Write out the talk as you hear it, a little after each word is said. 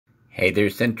Hey there,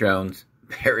 Synthrones.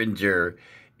 Behringer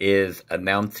is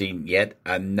announcing yet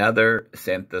another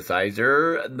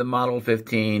synthesizer. The Model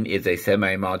 15 is a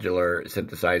semi-modular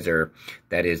synthesizer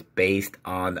that is based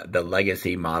on the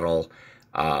legacy Model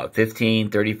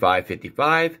 15, 35,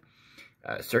 55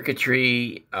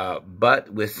 circuitry,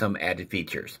 but with some added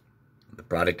features. The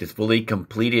product is fully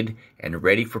completed and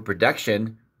ready for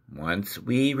production once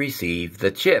we receive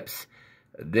the chips.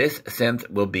 This synth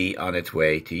will be on its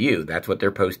way to you. That's what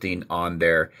they're posting on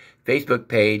their Facebook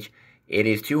page. It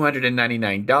is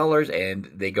 $299,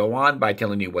 and they go on by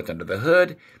telling you what's under the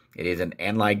hood. It is an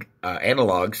analog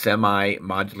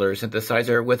semi-modular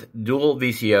synthesizer with dual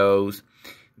VCOs,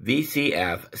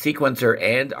 VCF, sequencer,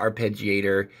 and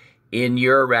Arpeggiator in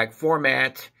Eurorack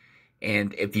format.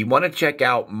 And if you want to check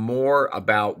out more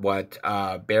about what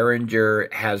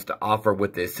Behringer has to offer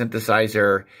with this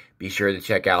synthesizer, be sure to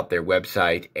check out their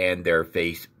website and their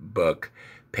Facebook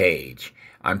page.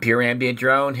 I'm Pure Ambient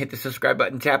Drone. Hit the subscribe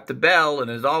button, tap the bell,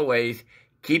 and as always,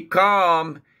 keep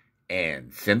calm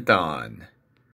and synth on.